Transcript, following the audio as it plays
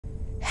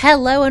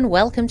Hello and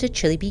welcome to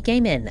Chili Bee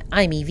Gaming.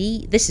 I'm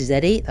Evie, this is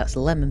Eddie, that's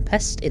Lemon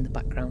Pest in the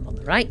background on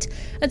the right,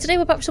 and today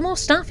we're back with some more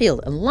Starfield.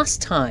 And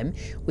last time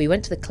we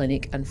went to the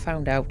clinic and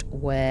found out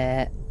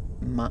where,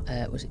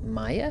 was it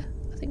Maya?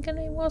 I think her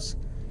name was?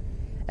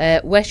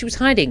 Where she was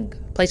hiding, a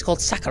place called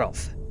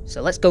Sakharov.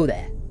 So let's go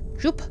there.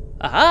 Shoop!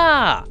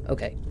 Aha!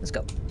 Okay, let's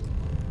go.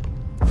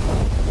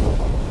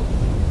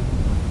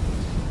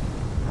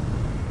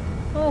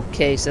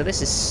 Okay, so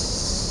this is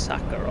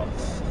Sakharov.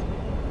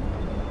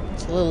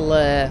 It's a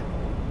little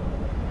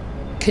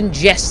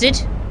congested.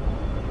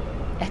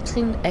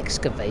 Eklund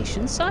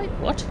excavation site?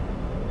 What?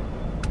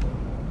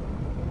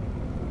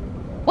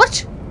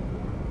 What?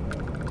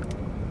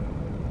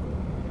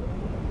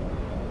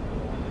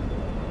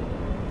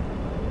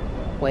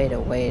 Wait a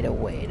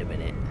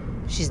minute.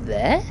 She's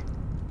there?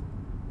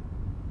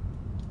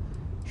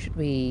 Should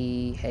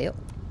we hail?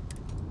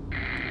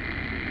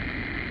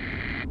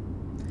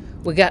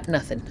 We got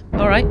nothing.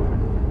 Alright.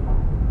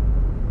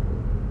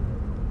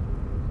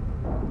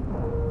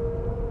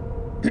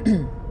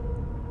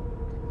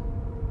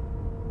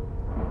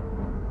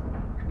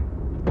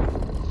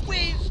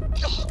 We've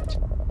got.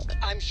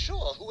 I'm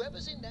sure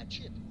whoever's in that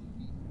ship.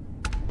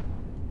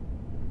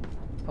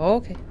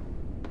 Okay.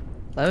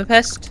 Lemon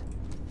Pest.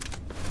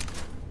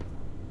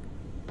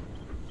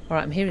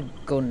 Alright, I'm hearing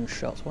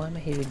gunshots. Why am I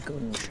hearing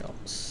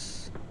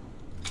gunshots?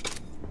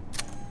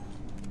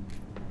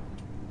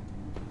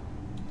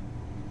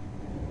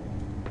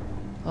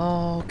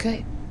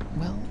 Okay.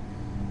 Well.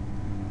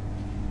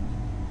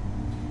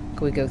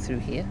 Can we go through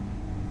here?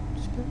 I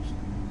suppose.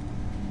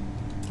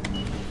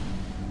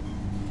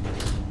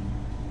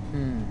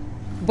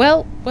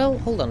 Well,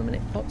 hold on a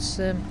minute.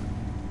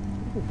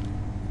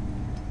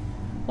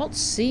 What's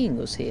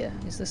seeing us here?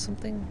 Is there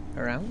something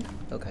around?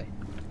 Okay.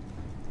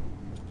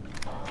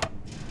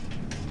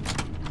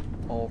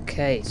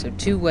 Okay, so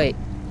two ways.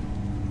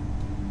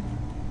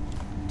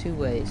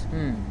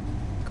 Can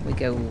we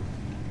go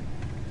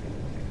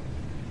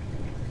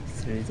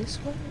through this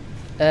way?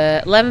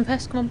 Lemon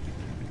Pest, come on.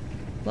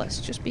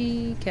 Let's just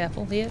be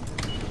careful here.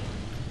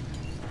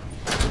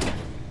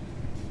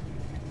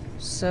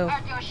 So.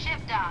 At your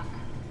ship, Doc.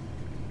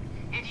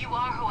 If you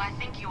are who I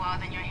think you are,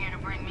 then you're here to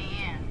bring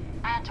me in.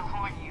 I had to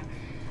warn you.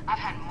 I've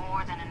had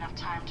more than enough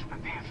time to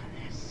prepare for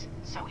this.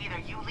 So either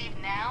you leave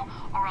now,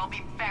 or I'll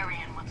be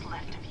burying what's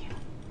left of you.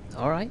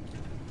 Alright.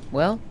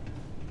 Well.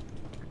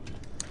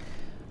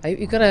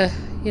 You got a,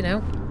 you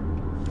know,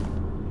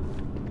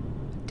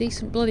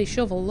 decent bloody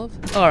shovel, love.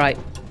 Alright.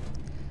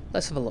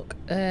 Let's have a look.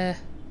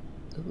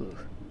 Ooh.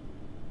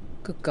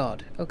 Good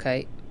God.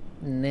 Okay.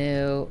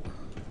 No.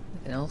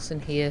 Anything else in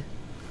here?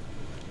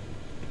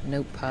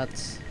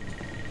 Notepads.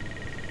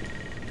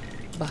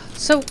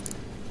 So.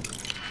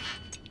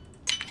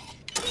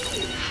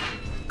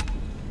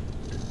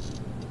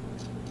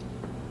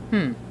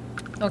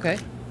 Okay.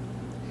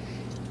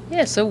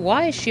 Yeah, so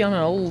why is she on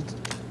an old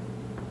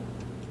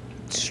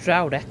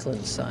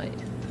Stroud-Eklund site?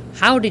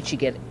 How did she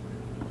get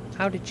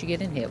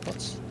in here?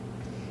 What's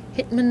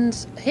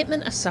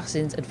Hitman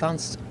Assassin's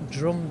Advanced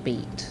Drum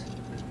Beat.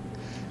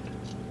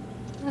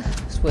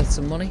 It's worth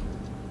some money.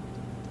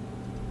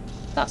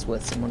 That's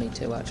worth some money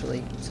too,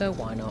 actually. So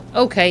why not?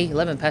 Okay,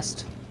 Lemon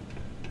Pest.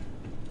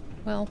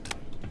 Well.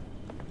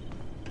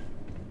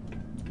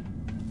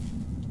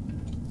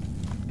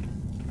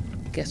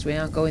 Guess we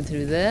aren't going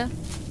through there.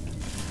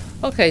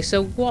 Okay,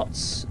 so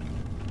what's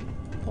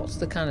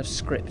the kind of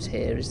script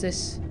here? Is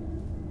this...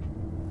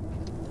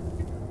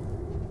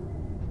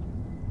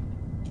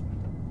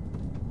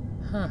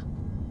 Huh.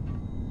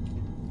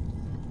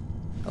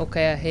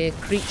 Okay, I hear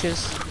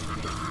creatures.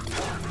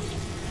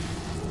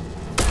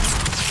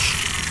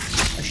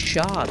 A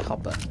shard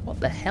hopper. What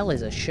the hell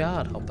is a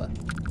shard hopper?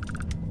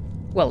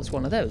 Well, it's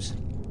one of those.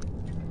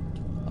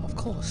 Of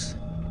course.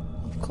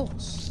 Of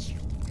course.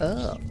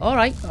 Oh,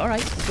 alright.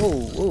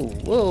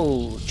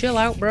 Whoa. Chill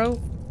out, bro.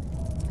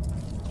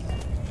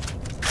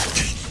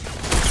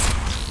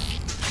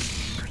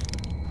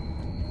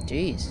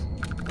 Jeez.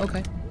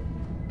 Okay.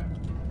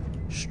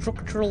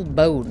 Structural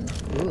bone.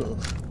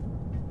 Ugh.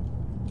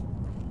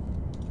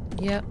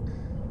 Yeah.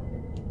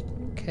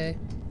 Okay.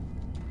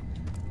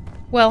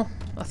 Well,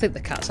 I think the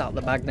cat's out of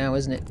the bag now,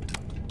 isn't it?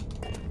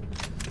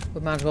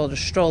 We might as well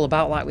just stroll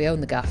about like we own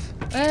the gaff.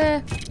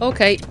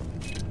 Okay.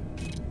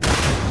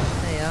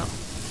 There you are.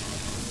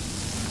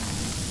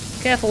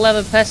 Careful,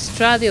 Lemon Pest.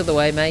 Try the other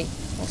way, mate.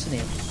 What's in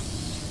here?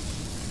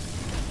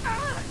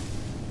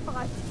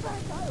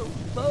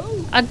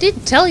 I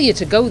did tell you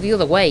to go the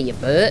other way, you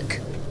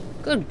Burke.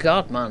 Good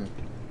God, man.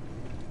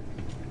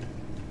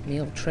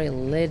 Meal tray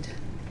lid.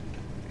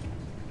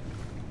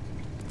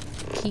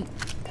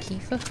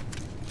 Kefir.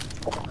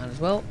 Might as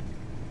well.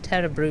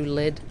 Terra brew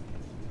lid.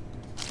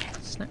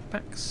 Snack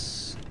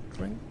packs.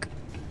 Drink.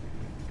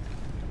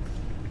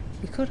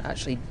 We could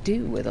actually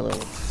do with a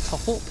little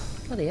top up.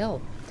 Bloody hell.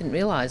 Didn't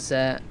realise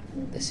the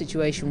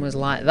situation was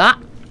like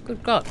that.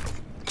 Good God.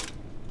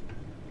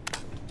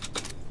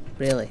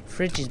 Really?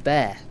 Fridge is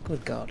bare.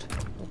 Good God.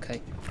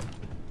 Okay.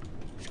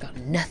 She's got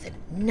nothing.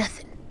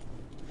 Nothing.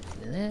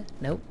 In there?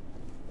 Nope.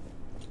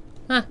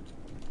 Huh.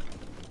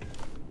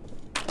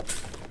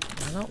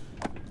 No,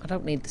 I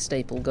don't need the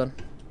staple gun.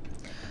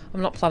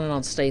 I'm not planning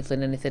on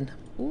stapling anything.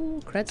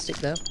 Ooh, cred stick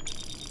though.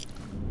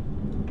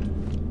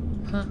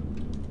 Huh.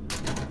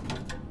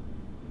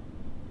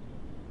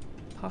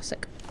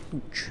 Parsec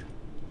hooch.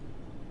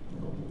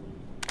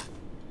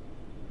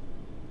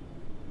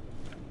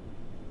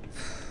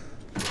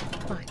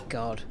 My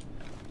god.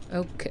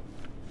 Okay.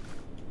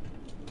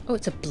 Oh,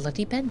 it's a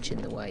bloody bench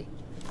in the way.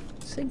 I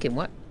was thinking,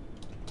 what?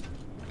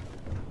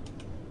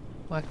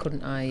 Why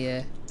couldn't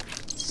I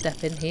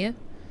step in here?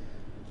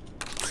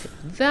 Take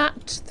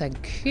that,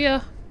 thank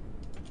you.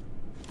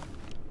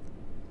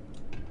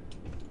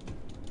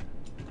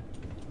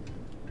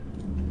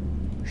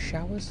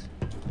 Showers.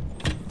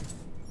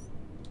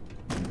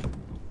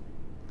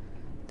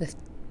 The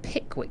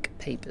Pickwick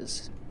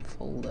Papers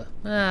folder.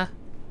 Ah.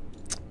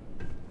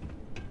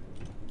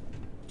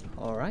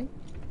 Alright.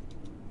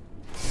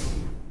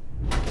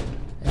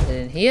 And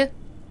then in here.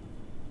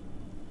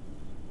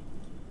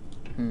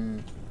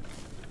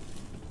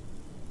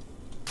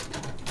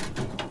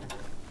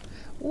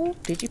 Oh,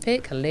 did you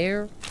pick?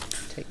 Hello.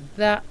 Take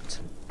that.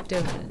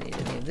 Don't need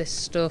any of this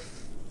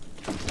stuff.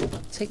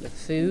 Take the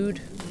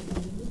food.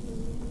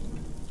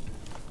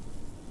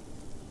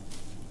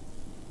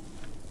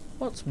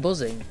 What's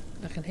buzzing?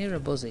 I can hear a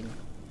buzzing.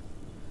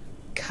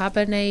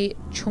 Cabernet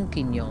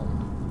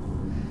Chunquignon.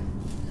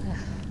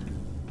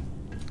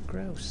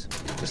 Gross.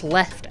 Just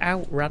left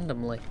out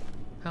randomly.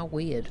 How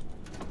weird.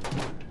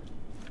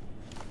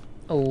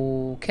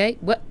 Okay.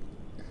 What?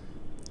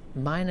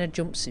 Minor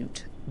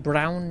jumpsuit.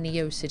 Brown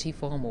Neo City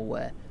formal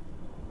wear.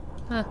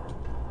 Huh.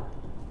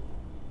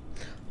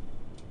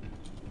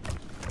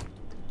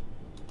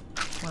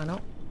 Why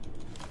not?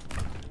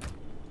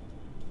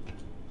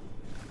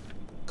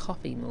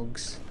 Coffee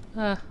mugs.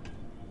 Ah.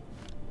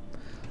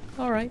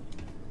 Alright.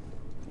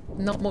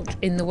 Not much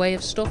in the way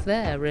of stuff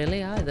there,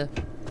 really, either.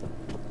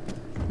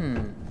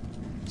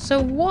 So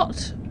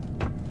what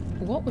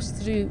was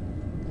through...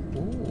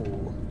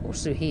 Ooh. What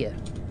was through here?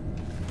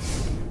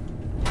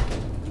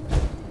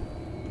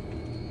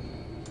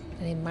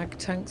 Any mag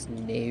tanks?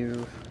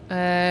 No.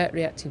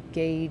 Reactive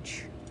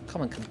gauge.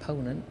 Common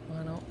component.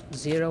 Why not?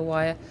 Zero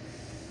wire.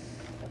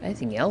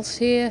 Anything else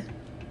here?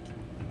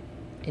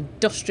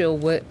 Industrial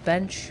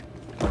workbench.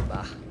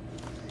 Bah.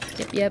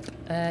 Yep.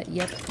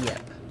 Yep.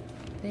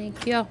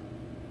 Thank you.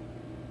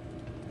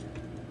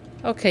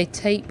 Okay,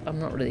 tape. I'm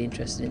not really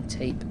interested in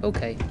tape.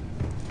 Okay.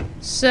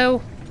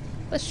 So,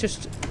 let's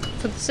just,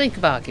 for the sake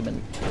of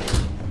argument,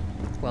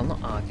 well,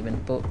 not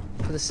argument, but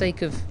for the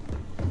sake of...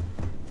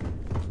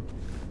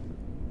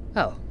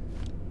 Oh.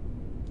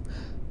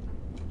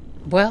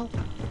 Well.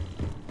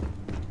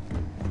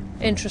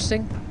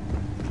 Interesting.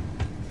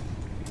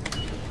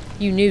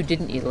 You knew,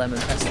 didn't you,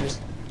 Lemon Pest? There's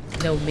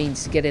no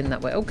means to get in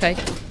that way. Okay.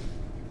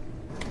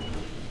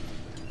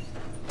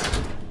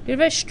 You're a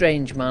very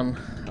strange man.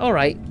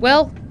 Alright,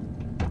 well,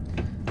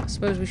 I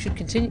suppose we should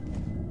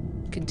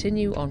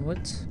continue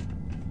onwards.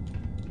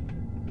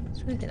 Is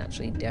there anything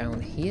actually down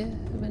here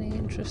of any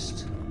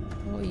interest?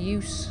 Or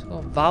use?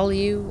 Or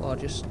value? Or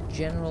just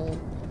general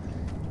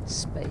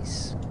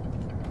space?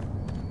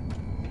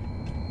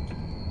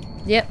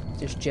 Yep,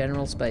 just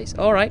general space.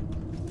 Alright.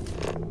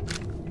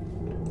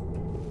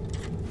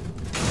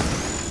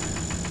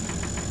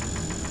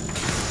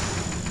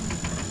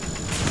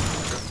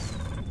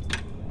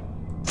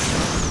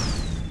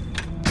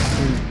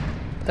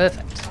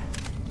 Perfect.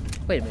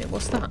 Wait a minute,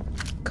 what's that?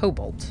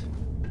 Cobalt.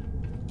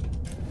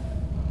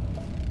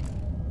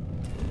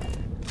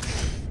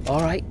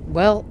 Alright,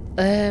 well,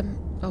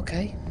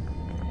 okay.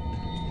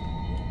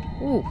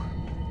 Ooh,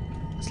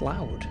 that's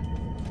loud.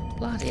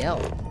 Bloody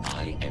hell.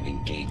 I am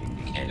engaging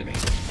the enemy.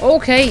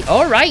 Okay,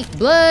 alright,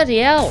 bloody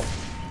hell.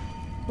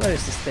 Where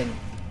is this thing?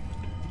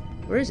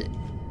 Where is it?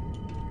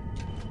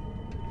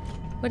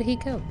 Where did he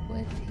go?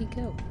 Where did he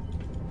go?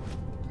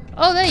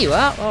 Oh, there you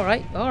are.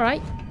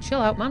 Alright.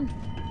 Chill out, man.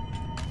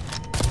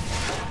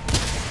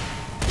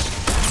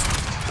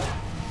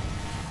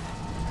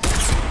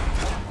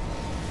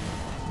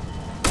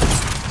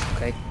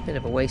 Okay, bit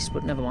of a waste,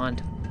 but never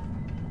mind.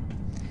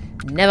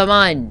 Never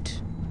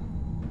mind.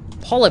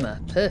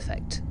 Polymer,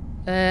 perfect.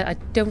 I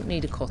don't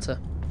need a cutter.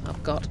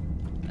 I've got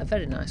a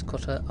very nice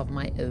cutter of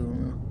my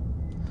own.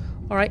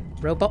 Alright,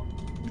 robot.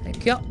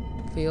 Thank you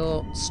for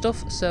your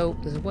stuff. So,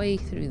 there's a way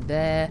through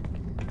there.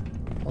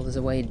 Or there's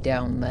a way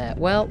down there.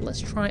 Well,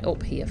 let's try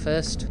up here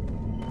first.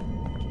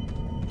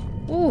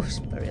 Ooh, it's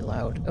very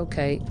loud.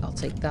 Okay, I'll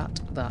take that.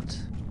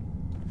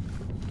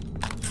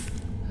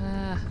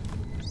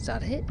 Is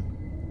that it?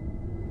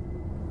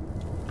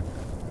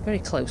 Very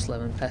close,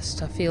 Lemon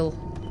Pest. I feel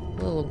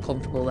a little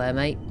uncomfortable there,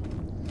 mate.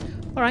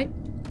 Alright,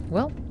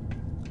 well,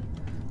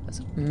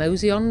 let's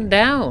mosey on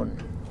down.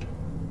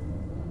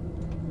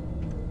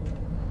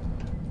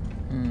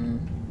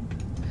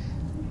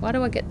 Why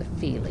do I get the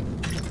feeling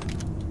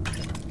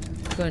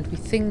there are going to be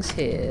things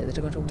here that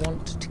are going to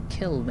want to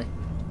kill me?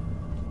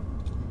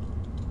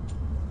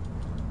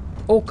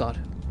 Oh god.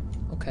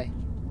 Okay.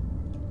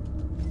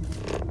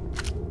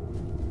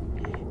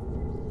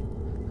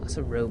 That's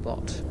a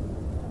robot.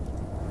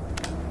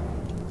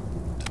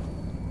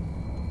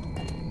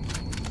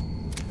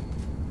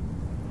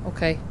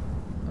 Okay.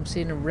 I'm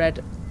seeing a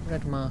red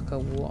marker.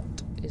 What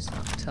is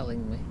that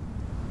telling me?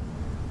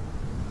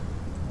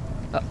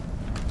 Oh.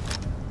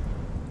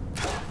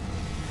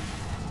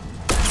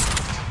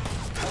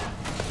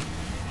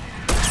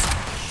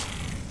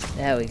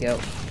 There we go.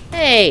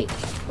 Hey!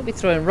 Don't be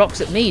throwing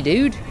rocks at me,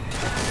 dude.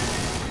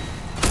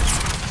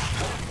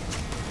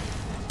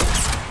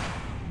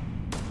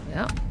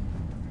 Yeah.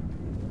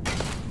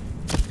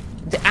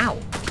 Ow!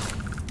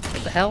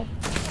 What the hell?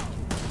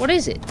 What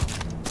is it?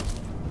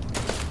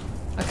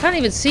 I can't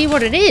even see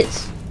what it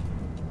is.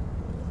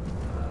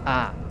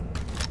 Ah.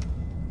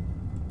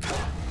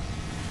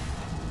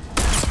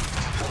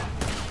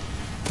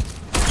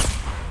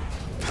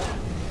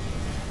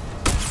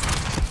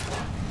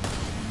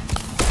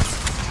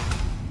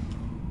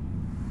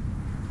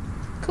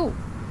 Cool.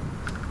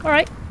 All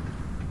right.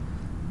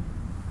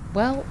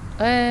 Well,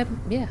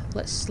 yeah.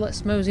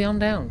 Let's mosey on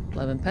down,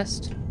 Lemon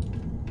Pest.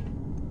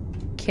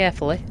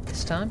 Carefully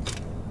this time,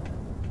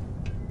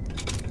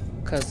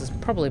 because there's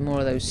probably more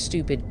of those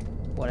stupid,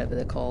 whatever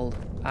they're called,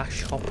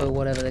 ash hopper,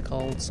 whatever they're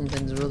called,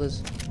 somethings or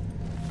others.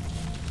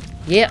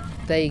 Yep,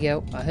 there you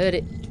go. I heard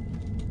it.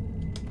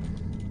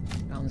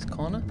 Around this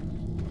corner.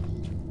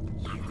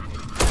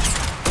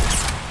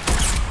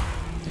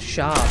 The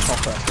shard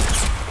hopper.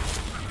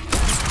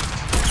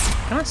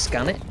 Can I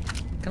scan it?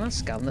 Can I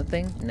scan the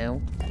thing?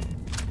 No.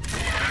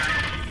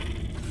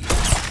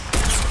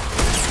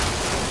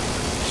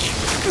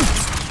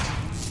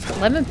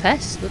 Lemon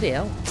Pest, bloody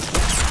hell.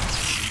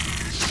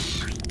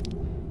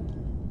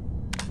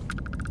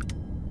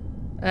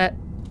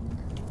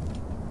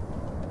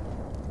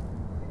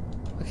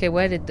 Okay,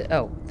 where did the...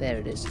 Oh, there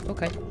it is.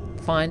 Okay,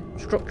 fine.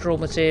 Structural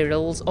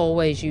materials,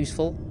 always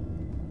useful.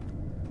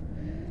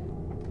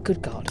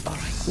 Good God.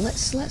 Alright,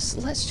 let's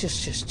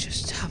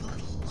just have a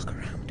little look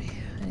around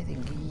here.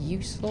 Anything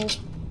useful?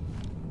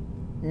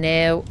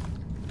 No.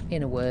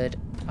 In a word,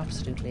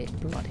 absolutely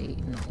bloody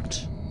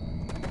not.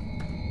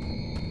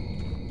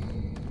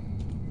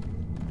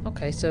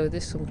 Okay, so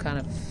there's some kind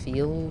of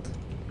field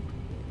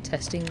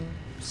testing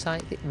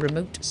site,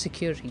 remote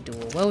security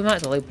door. Well, we might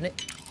as well open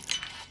it.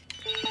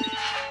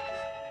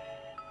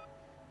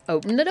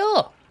 Open the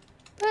door.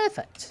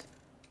 Perfect.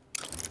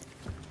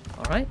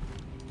 Alright.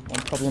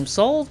 One problem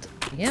solved.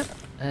 Yep. Is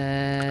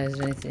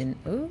there anything...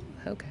 Oh,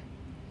 okay.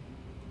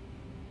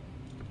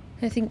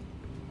 Anything...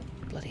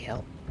 Bloody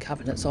hell.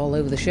 Cabinets all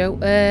over the show.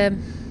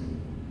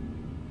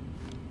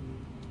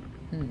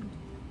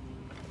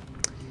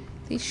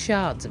 These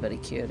shards are very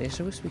curious.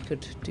 I wish we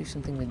could do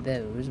something with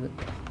those, but...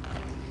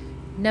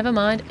 Never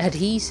mind.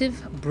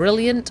 Adhesive.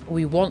 Brilliant.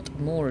 We want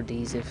more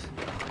adhesive.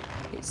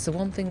 It's the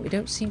one thing we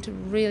don't seem to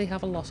really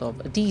have a lot of.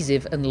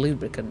 Adhesive and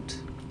lubricant.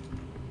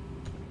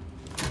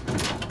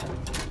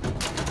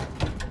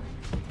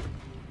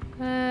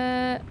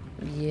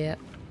 Yeah.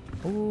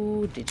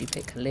 Oh, did you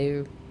pick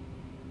hello?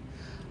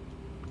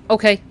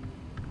 Okay.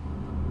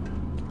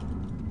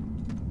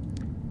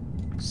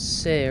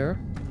 So,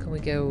 can we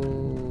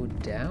go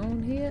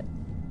down here?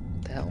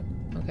 What the hell?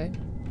 Okay.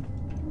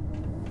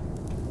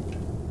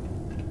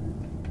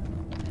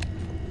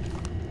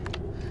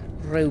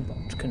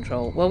 Robot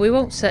control. Well, we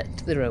won't set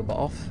the robot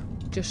off.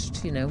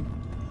 Just, you know,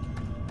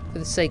 for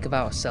the sake of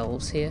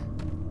ourselves here.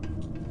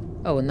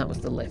 Oh, and that was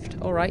the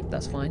lift. Alright,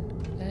 that's fine.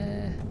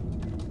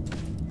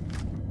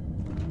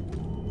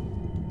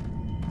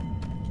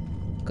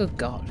 Good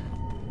God.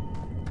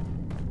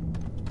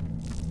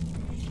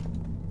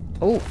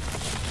 Oh.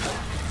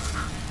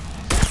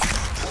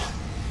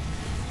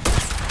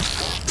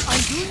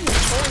 I'm doing a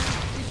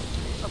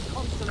whole of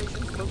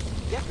Constellation's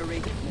most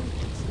decorated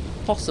moments.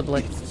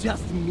 Possibly. It's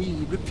just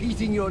me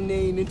repeating your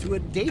name into a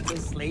data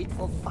slate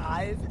for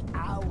 5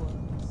 hours.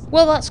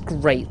 Well, that's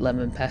great,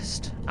 Lemon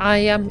Pest. I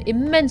am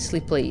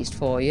immensely pleased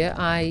for you.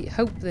 I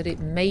hope that it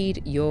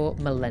made your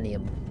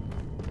millennium.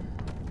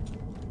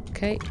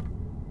 Okay.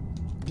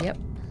 Yep.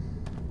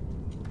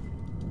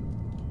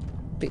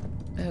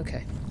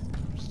 Okay.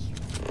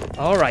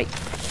 Alright.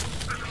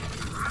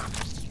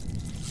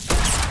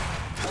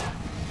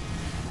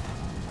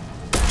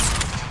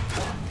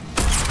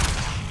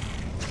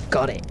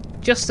 Got it.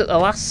 Just at the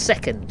last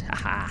second.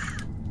 Haha.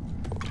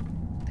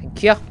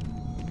 Thank you.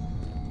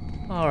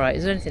 Alright,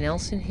 is there anything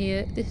else in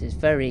here? This is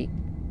very,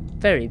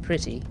 very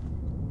pretty.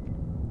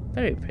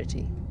 Very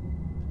pretty.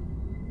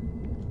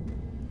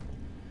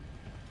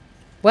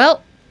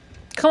 Well,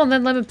 come on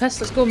then, Lemon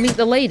Pest. Let's go meet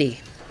the lady.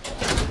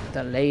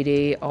 The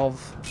lady of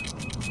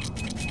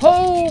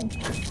hope.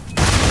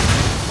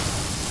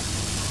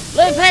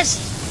 Lemon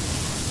Pest!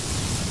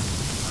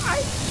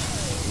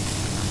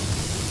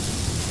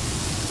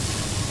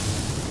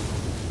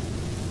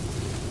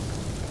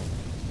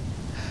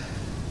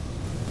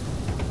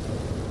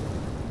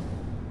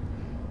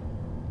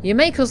 You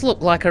make us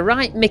look like a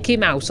right Mickey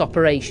Mouse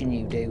operation,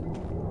 you do.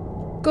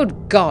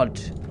 Good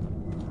God.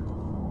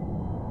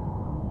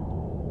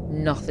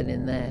 Nothing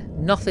in there.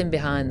 Nothing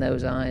behind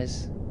those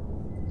eyes.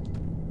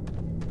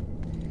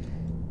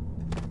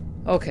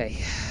 Okay,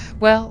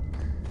 well...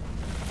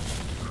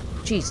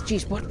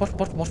 Jeez, what?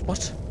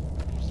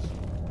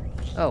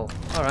 Oh,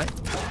 alright.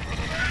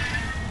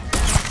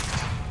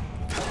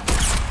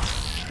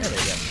 There we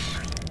go.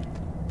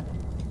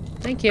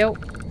 Thank you.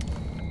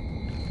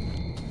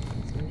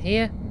 Anything in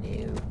here?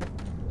 No.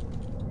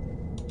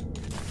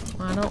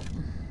 Why not?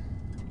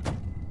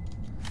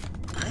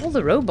 All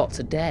the robots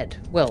are dead.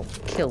 Well,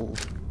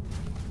 killed.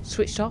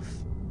 Switched off?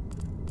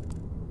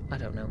 I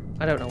don't know.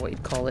 I don't know what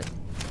you'd call it.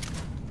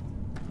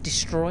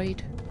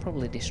 Destroyed?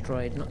 Probably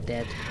destroyed, not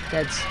dead.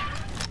 Deads.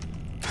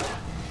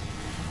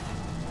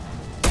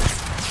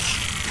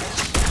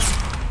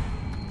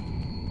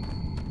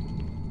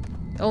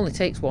 It only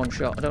takes one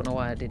shot. I don't know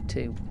why I did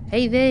two.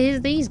 Hey,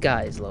 there's these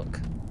guys, look.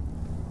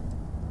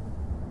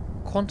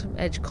 Quantum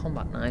Edge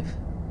Combat Knife.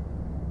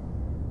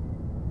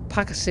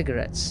 Pack of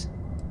cigarettes.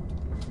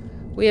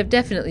 We have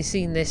definitely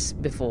seen this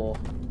before,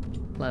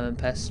 Lemon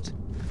Pest.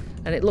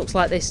 And it looks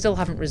like they still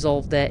haven't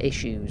resolved their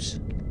issues.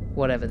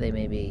 Whatever they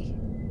may be.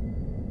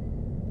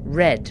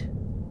 Red.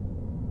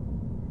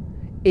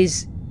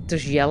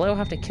 Does yellow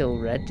have to kill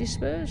red, do you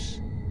suppose?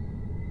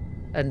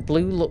 And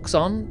blue looks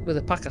on with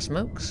a pack of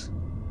smokes?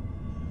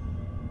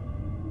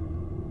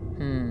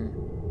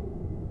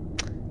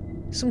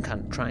 Some kind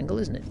of triangle,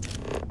 isn't it?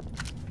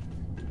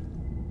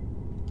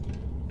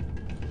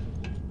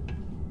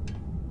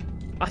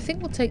 I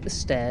think we'll take the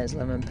stairs,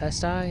 Lemon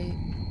Pest. I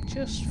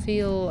just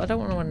feel... I don't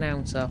want to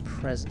announce our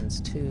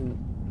presence too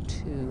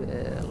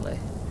early.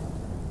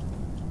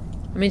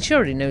 I mean, she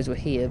already knows we're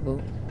here, but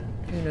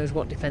who knows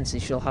what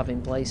defences she'll have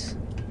in place.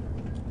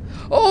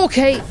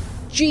 Okay!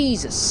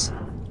 Jesus!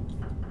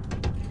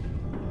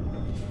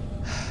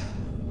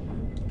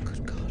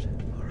 Good God.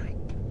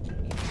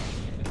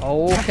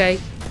 Alright. Okay.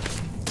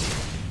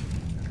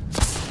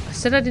 I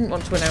said I didn't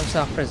want to announce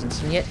our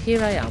presence, and yet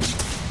here I am.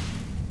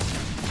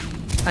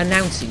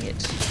 Announcing it.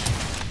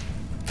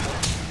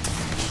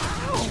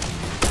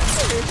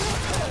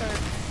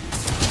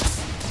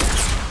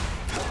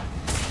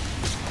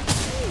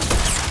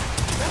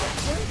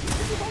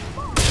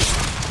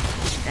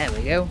 There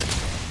we go.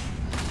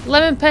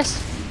 Lemon Pest.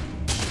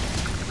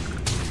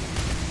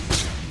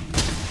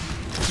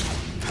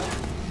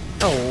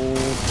 Oh,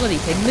 bloody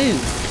thing,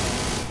 move.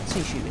 What's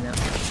he shooting at?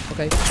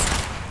 Okay.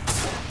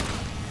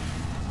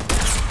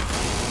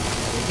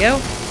 There we go.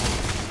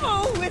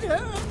 Oh, it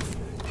hurts!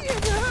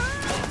 It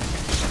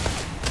hurts!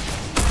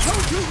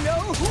 Don't you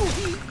know who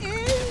he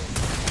is?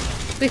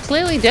 They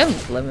clearly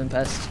don't, Lemon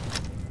Pest.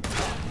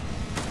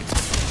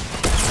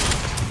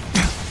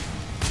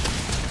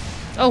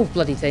 Oh,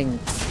 bloody thing.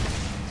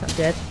 Is that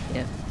dead?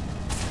 Yeah.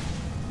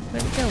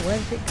 Where'd it go? Where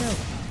did it go?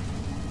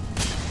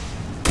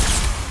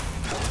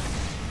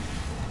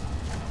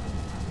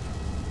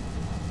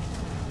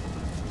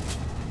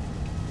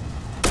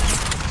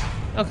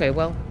 Okay,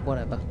 well,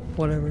 whatever.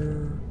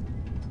 Whatever.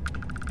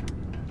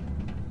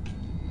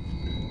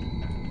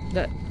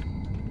 That.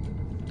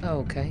 Oh,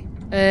 okay.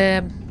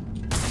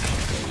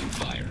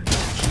 Fire.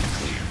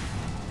 Clear.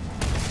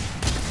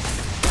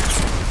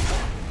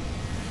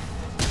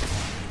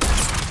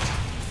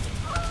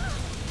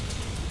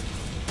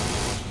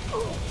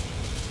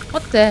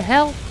 What the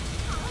hell?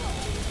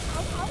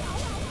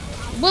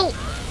 Well,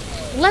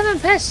 Lemon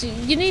Pest,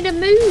 you need to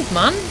move,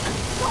 man.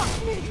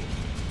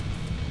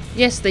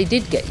 Yes, they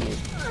did get you.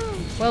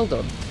 Well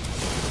done.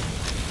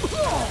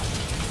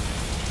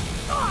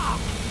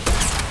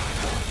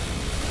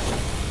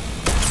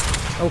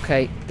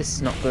 Okay, this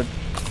is not good.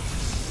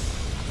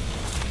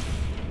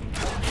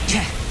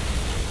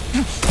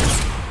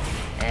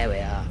 There we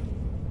are.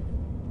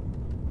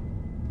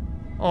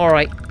 All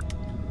right.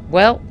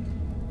 Well,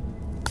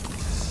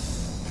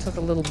 took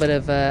a little bit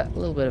of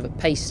a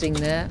pasting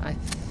there, I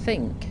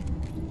think.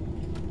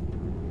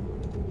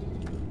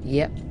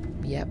 Yep.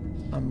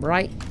 I'm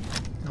right.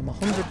 I'm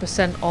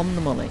 100% on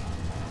the money.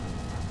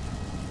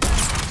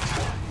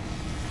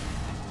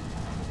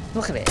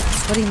 Look at it.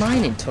 Bloody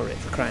mining turret,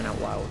 for crying out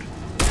loud.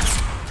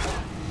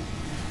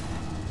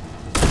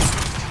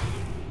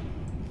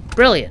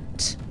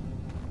 Brilliant.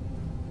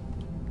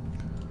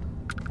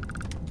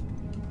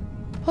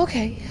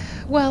 Okay.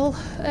 Well,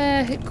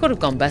 it could have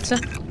gone better.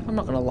 I'm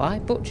not going to lie.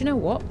 But do you know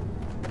what?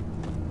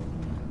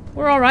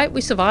 We're alright.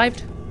 We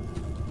survived.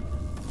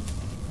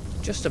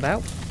 Just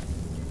about.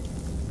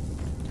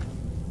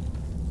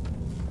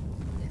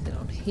 Anything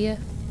on here?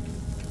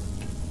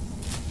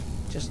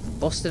 Just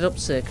busted up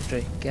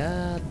circuitry.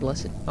 God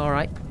bless it.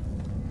 Alright.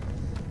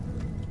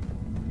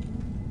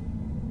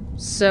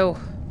 So,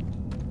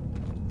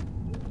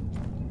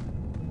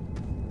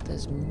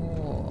 there's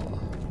more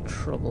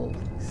trouble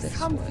this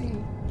way.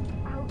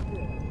 Out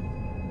there.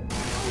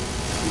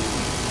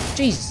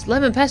 Jesus,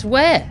 Lemon Pest,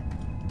 where?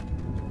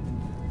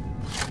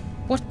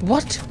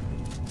 What?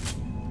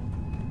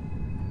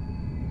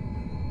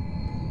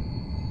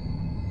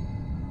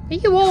 Are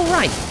you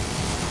alright?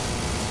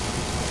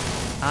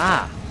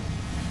 Ah.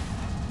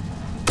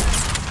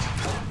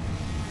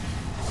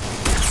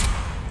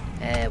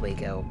 There we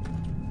go.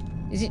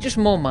 Is it just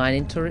more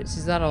mining turrets?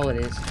 Is that all it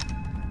is?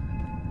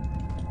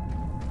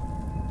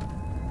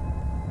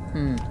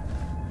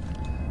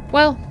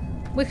 Well,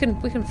 we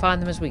can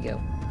find them as we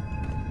go.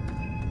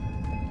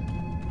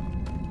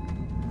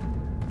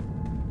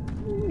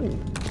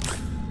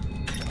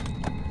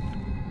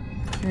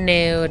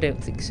 No, I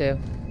don't think so.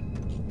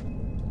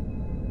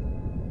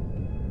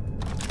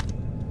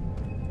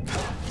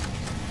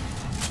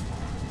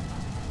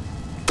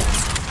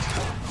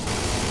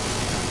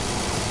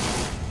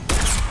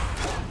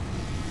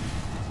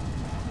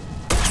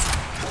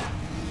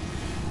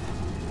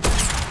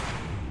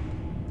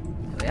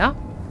 There we are.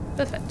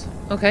 Perfect.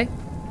 Okay.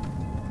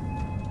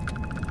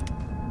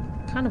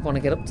 Kind of want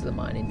to get up to the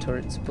mining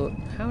turrets, but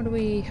how do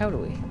we? Do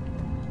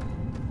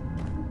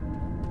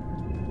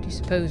you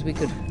suppose we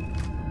could?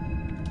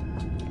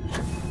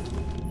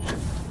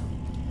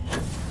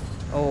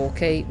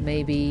 Okay,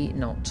 maybe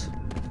not.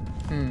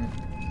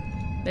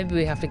 Maybe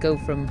we have to go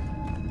from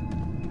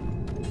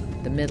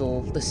the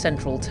middle, the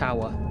central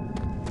tower.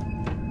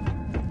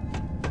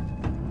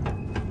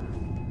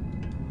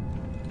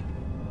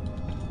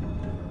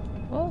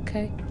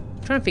 Okay.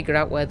 I'm trying to figure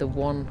out where the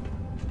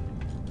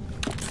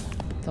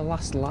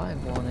last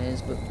live one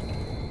is, but...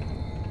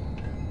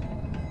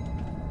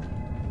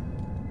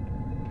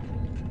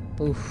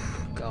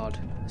 Oof, God.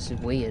 This is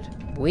weird.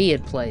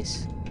 Weird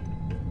place.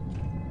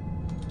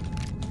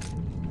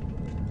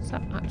 Is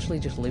that actually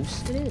just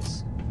loose? It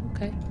is.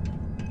 Okay.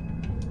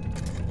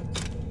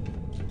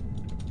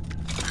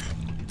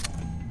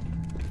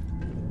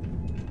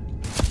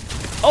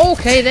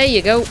 Okay, there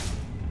you go.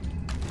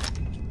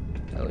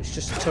 Oh, it's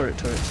just a turret.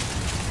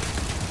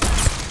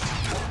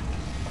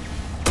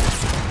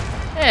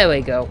 There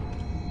we go.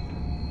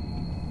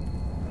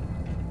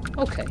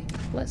 Okay,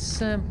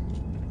 let's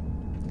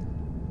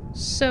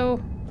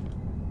so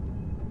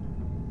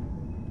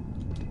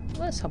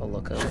let's have a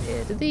look over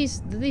here. Do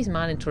these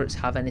mining turrets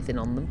have anything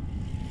on them?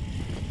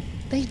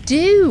 They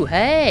do.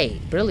 Hey,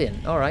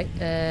 brilliant. All right.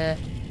 Let's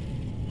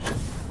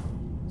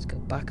go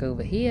back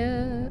over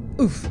here.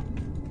 Oof.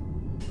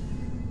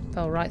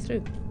 Fell right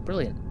through.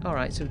 Brilliant. All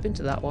right, so we've been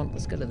to that one.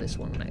 Let's go to this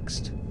one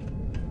next.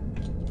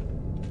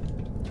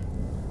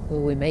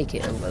 Will we make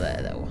it over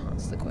there, though?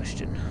 That's the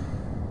question.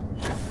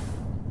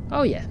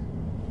 Oh, yeah.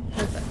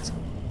 Perfect.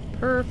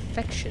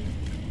 Perfection.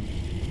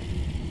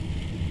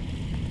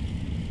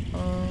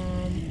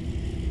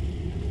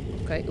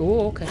 Okay.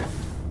 Oh, okay.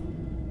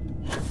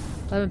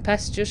 Lemon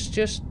Pest,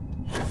 just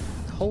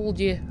hold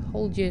your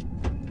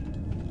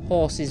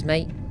horses,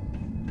 mate.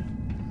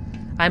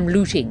 I'm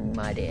looting,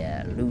 my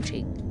dear.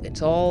 Looting.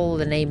 It's all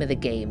the name of the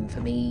game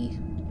for me.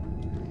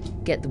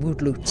 Get the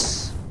wood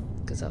loots.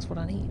 Because that's what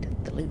I need.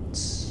 The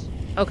loots.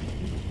 Okay.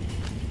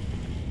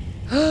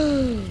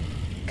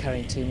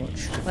 Carrying too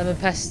much. Lemon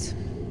Pest,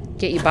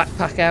 get your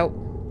backpack out.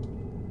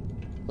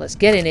 Let's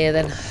get in here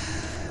then.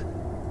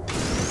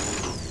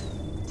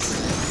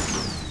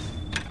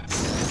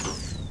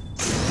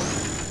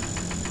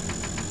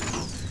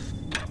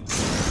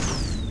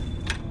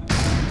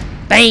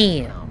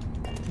 Bam!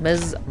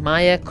 Ms.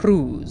 Maya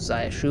Cruz,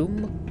 I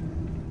assume.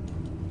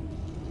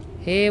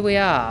 Here we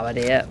are, my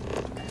dear.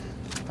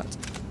 Let's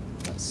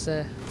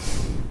turn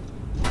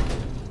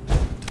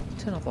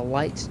off the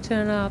light.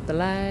 Turn off the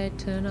light.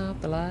 Turn off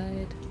the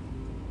light.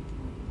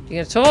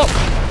 You gonna talk?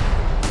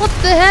 What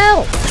the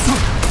hell?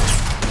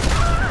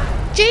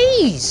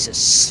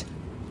 Jesus!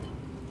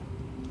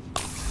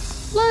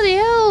 Bloody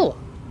hell!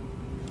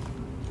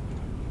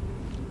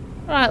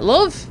 Alright,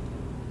 love.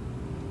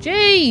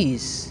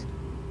 Jeez.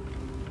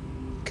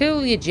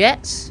 Cool your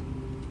jets.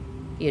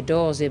 He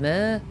adores him,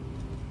 eh?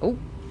 Oh.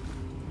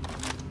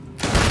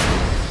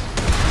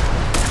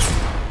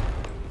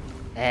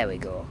 There we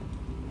go.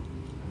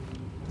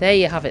 There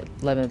you have it,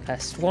 Lemon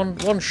Pest.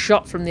 One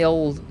shot from the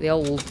old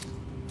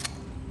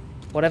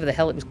whatever the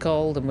hell it was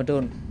called, and we're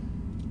done.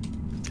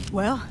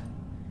 Well,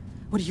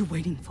 what are you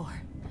waiting for?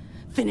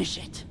 Finish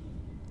it.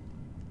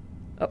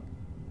 Oh,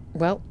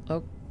 well,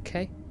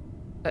 okay.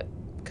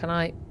 Can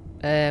I?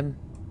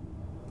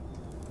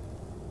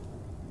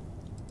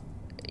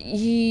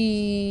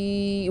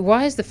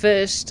 Why is the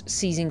first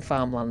seizing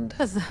farmland?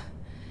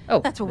 Oh,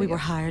 that's what we were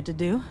hired to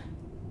do.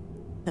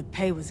 The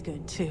pay was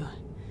good too,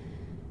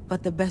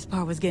 but the best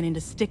part was getting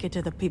to stick it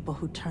to the people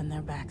who turned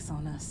their backs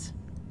on us.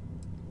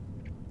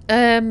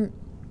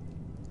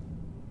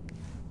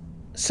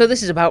 So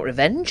this is about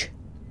revenge?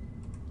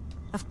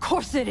 Of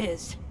course it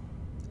is.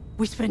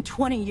 We spent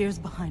 20 years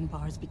behind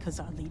bars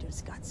because our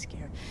leaders got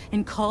scared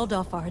and called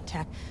off our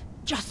attack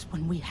just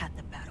when we had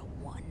the battle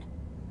won.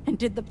 And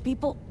did the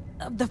people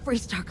of the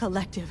Freestar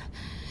Collective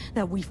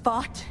that we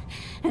fought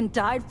and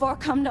died for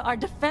come to our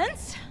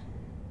defense?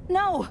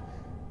 No.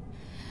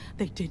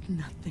 They did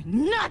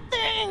nothing.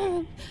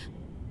 Nothing!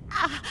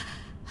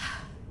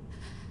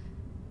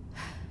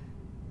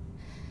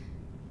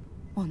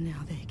 Well,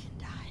 now they can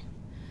die.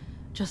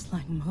 Just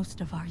like most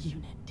of our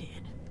unit did.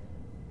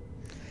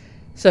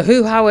 So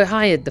who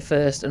hired the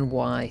first and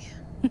why?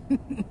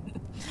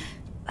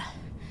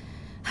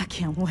 I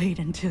can't wait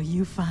until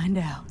you find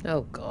out.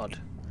 Oh, God.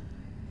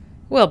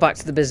 Well, back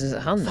to the business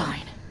at hand then.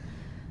 Fine.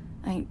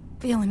 I ain't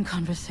feeling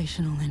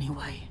conversational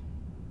anyway.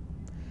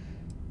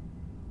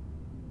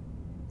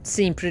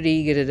 Seem pretty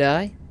eager to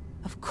die.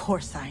 Of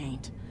course I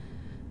ain't.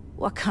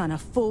 What kind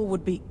of fool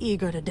would be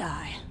eager to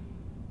die?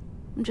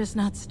 I'm just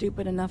not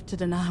stupid enough to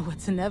deny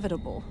what's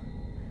inevitable.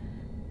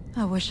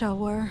 I wish I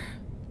were.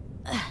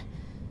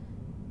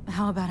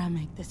 How about I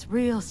make this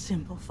real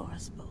simple for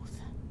us both?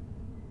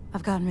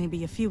 I've got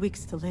maybe a few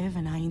weeks to live,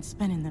 and I ain't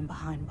spending them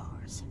behind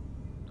bars.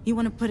 You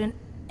want to put an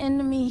end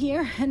to me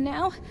here and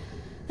now?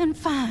 Then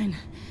fine.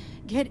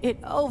 Get it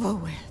over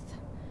with.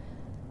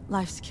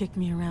 Life's kicked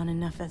me around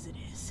enough as it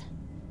is.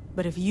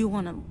 But if you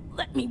want to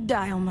let me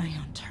die on my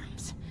own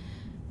terms,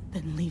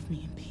 then leave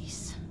me in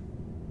peace.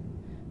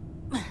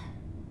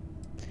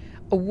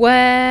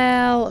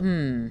 Well,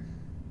 I'm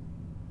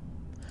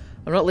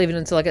not leaving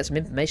until I get some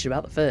information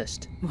about the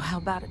first. Well, how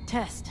about a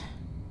test?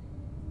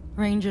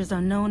 Rangers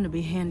are known to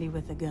be handy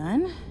with a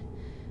gun.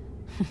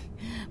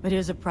 But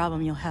here's a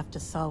problem you'll have to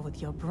solve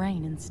with your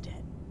brain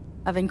instead.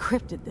 I've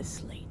encrypted this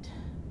slate.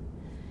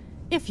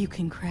 If you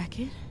can crack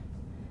it,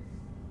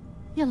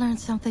 you'll learn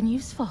something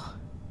useful.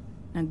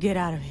 Now get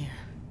out of here,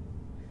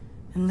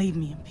 and leave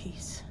me in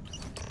peace.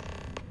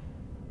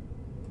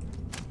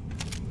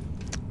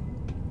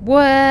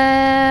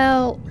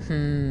 Well,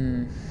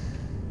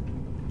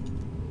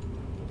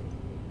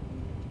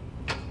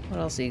 what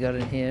else have you got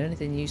in here?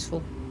 Anything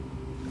useful?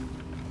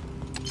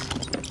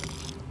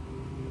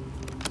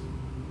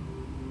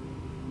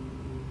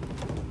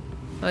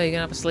 Oh, you're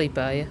gonna have a sleep,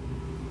 are you?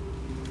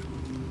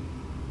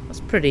 That's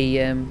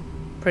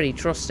pretty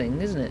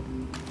trusting, isn't it?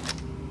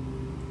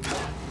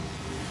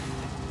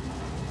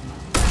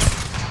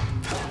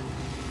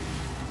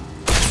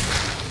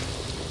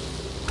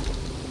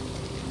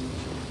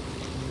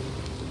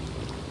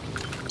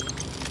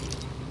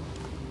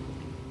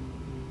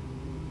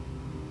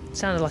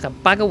 Sounded like a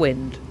bag of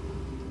wind.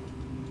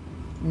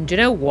 And do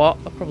you know what?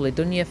 I've probably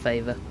done you a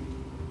favour.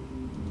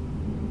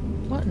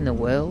 What in the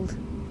world?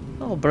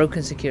 All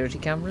broken security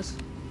cameras.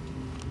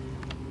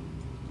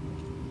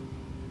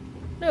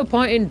 No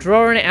point in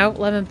drawing it out,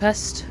 Lemon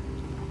Pest.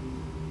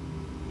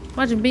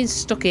 Imagine being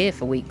stuck here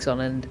for weeks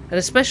on end, and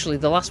especially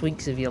the last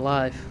weeks of your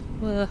life.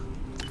 Well,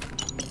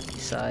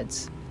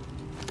 besides,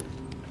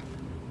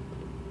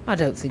 I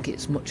don't think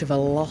it's much of a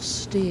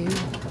loss, do you?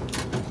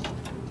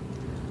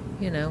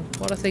 You know,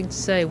 what a thing to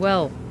say.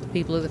 Well, the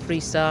people of the Free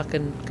Star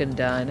can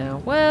die now.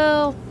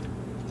 Well,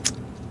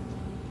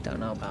 don't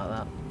know about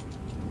that.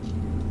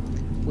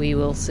 We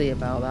will see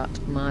about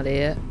that, my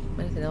dear.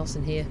 Anything else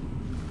in here?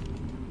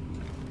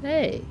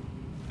 Hey.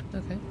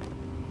 Okay.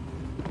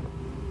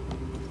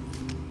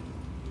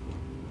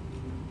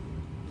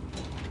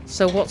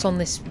 So what's on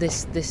this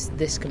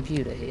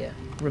computer here?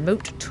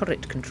 Remote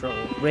turret control.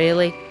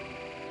 Really?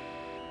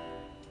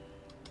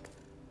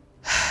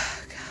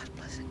 God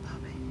bless it,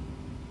 Bobby.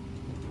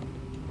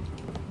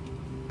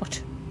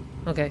 What?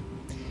 Okay.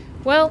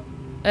 Well,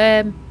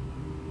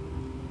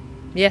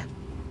 yeah.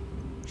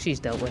 She's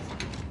dealt with.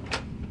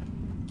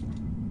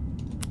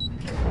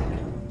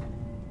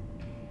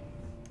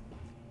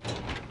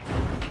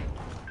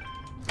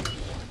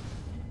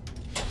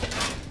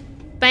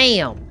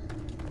 Bam!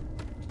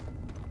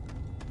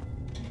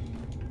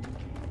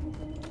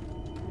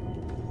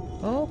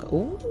 Oh,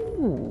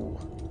 ooh.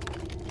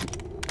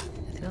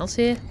 Anything else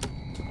here?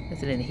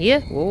 Anything in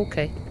here? Oh,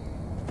 okay.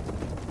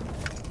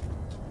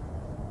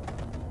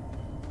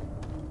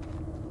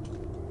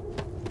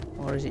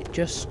 Or is it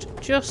just...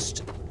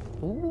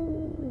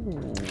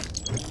 Ooh.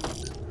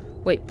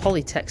 Wait,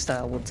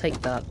 polytextile, we'll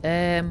take that.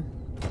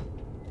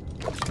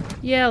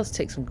 Yeah, let's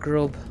take some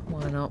grub.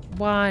 Why not?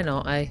 Why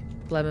not, eh?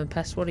 Lemon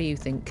Pest, what do you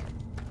think?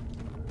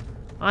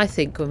 I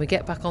think when we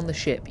get back on the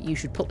ship, you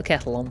should put the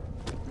kettle on.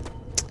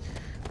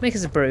 Make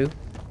us a brew.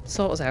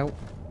 Sort us out.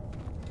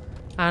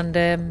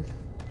 And,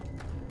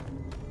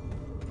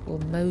 we'll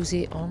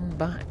mosey on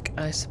back,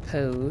 I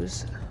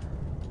suppose.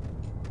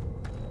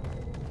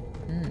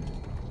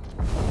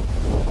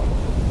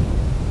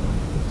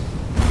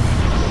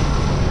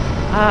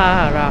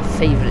 Ah, our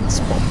favourite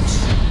spot.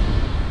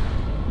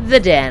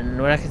 The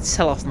den, where I can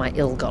sell off my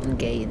ill-gotten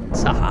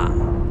gains. Haha.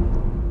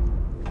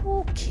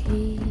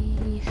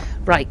 Okay.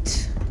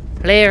 Right.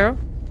 Hello,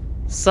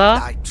 sir?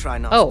 I try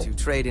not to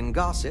trade in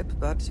gossip,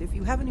 but if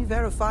you have any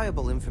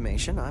verifiable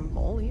information, I'm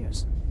all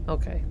ears.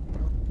 Okay.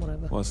 Well,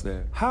 whatever. Was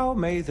there? How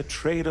may the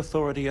Trade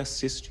Authority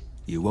assist you?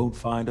 You won't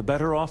find a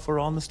better offer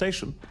on the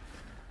station.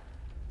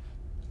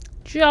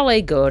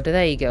 Jolly good.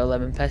 There you go,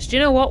 Lemon Pest. Do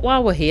you know what?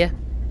 While we're here...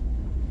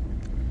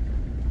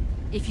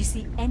 If you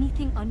see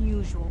anything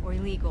unusual or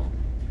illegal,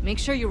 make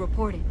sure you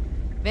report it.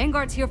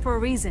 Vanguard's here for a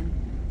reason.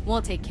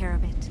 We'll take care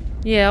of it.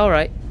 Yeah,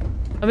 alright.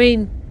 I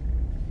mean,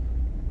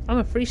 I'm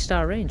a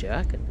 3-star ranger.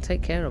 I can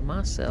take care of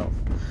myself.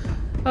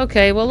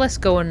 Okay, well, let's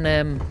go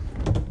and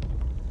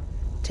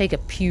take a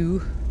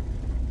pew.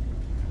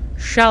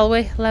 Shall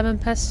we, Lemon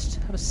Pest?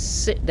 Have a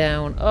sit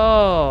down.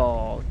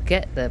 Oh,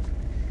 get the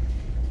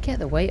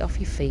weight off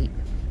your feet.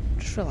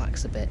 Just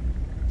relax a bit.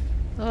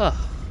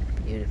 Oh,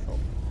 beautiful.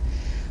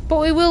 But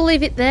we will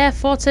leave it there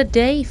for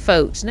today,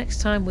 folks. Next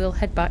time we'll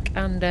head back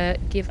and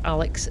give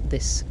Alex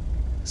this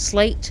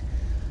slate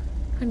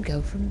and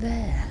go from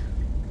there.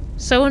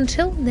 So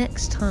until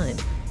next time,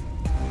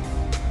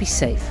 be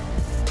safe,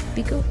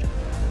 be good,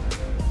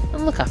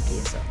 and look after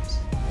yourselves.